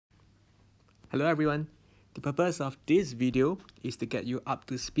Hello everyone. The purpose of this video is to get you up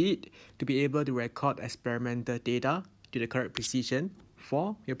to speed to be able to record experimental data to the correct precision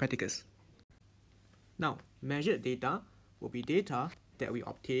for your practicals. Now, measured data will be data that we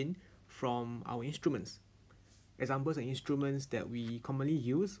obtain from our instruments. Examples of instruments that we commonly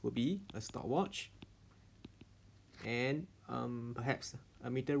use will be a stopwatch and perhaps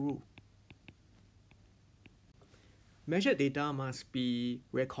a meter rule. Measured data must be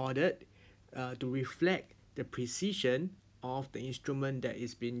recorded to reflect the precision of the instrument that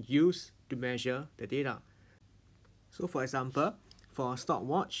is being used to measure the data. So for example, for a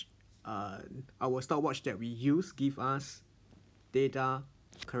stopwatch, our stopwatch that we use give us data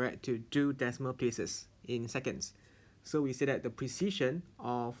correct to 2 decimal places in seconds. So we say that the precision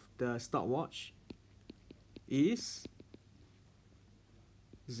of the stopwatch is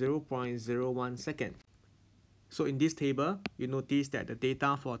 0.01 second. So in this table, you notice that the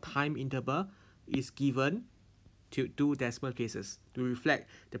data for time interval is given to 2 decimal places to reflect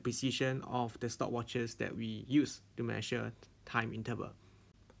the precision of the stopwatches that we use to measure time interval.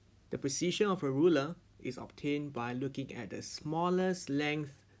 The precision of a ruler is obtained by looking at the smallest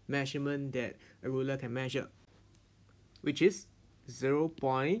length measurement that a ruler can measure, which is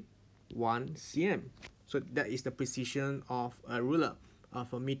 0.1 cm. So that is the precision of a ruler,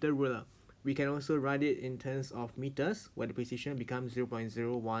 of a meter ruler. We can also write it in terms of meters, where the precision becomes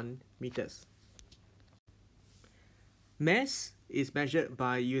 0.01 meters. Mass is measured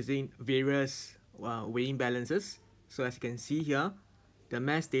by using various weighing balances. So as you can see here, the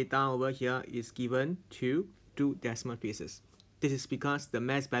mass data over here is given to 2 decimal places. This is because the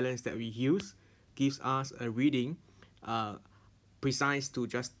mass balance that we use gives us a reading precise to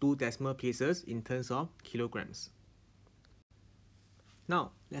just 2 decimal places in terms of kilograms.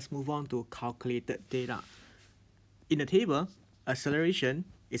 Now, let's move on to calculated data. In the table, acceleration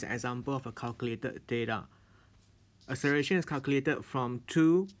is an example of a calculated data. Acceleration is calculated from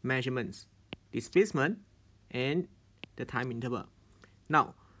 2 measurements, displacement and the time interval.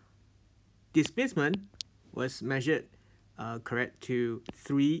 Now, displacement was measured correct to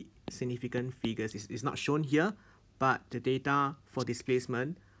 3 significant figures. It's not shown here, but the data for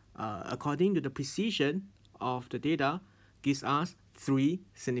displacement, according to the precision of the data, gives us 3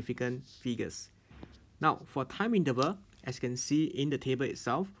 significant figures. Now, for time interval, as you can see in the table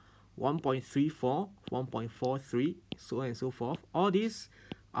itself, 1.34, 1.43, so on and so forth. All these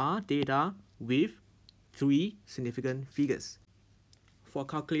are data with 3 significant figures. For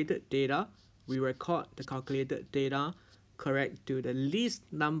calculated data, we record the calculated data correct to the least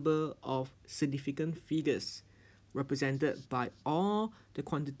number of significant figures represented by all the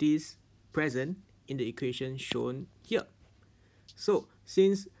quantities present in the equation shown here. So,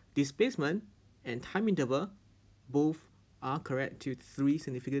 since displacement and time interval both are correct to 3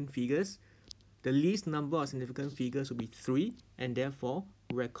 significant figures, the least number of significant figures will be 3, and therefore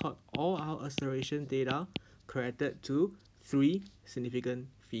we record all our acceleration data corrected to 3 significant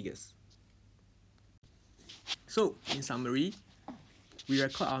figures. So, in summary, we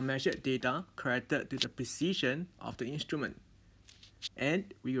record our measured data corrected to the precision of the instrument,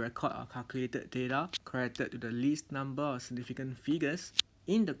 and we record our calculated data corrected to the least number of significant figures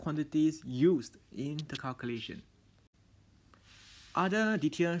in the quantities used in the calculation. Other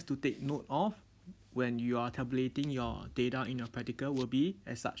details to take note of when you are tabulating your data in your practical will be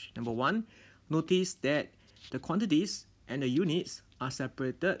as such. Number 1, notice that the quantities and the units are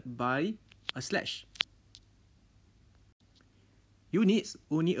separated by a slash. Units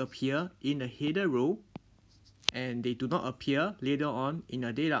only appear in the header row and they do not appear later on in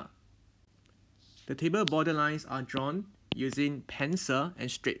the data. The table borderlines are drawn using pencil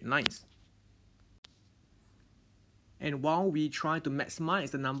and straight lines. And while we try to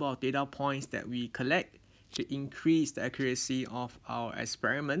maximize the number of data points that we collect to increase the accuracy of our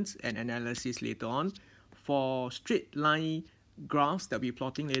experiments and analysis later on, for straight line graphs that we're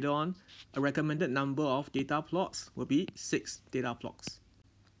plotting later on, a recommended number of data plots will be 6 data plots.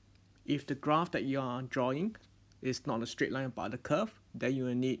 If the graph that you are drawing is not a straight line but a curve, then you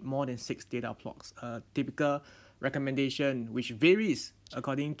will need more than 6 data plots. A typical recommendation, which varies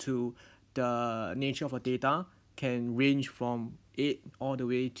according to the nature of a data, can range from 8 all the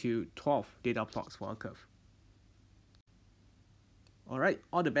way to 12 data plots for a curve. Alright,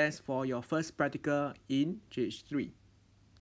 all the best for your first practical in GH3.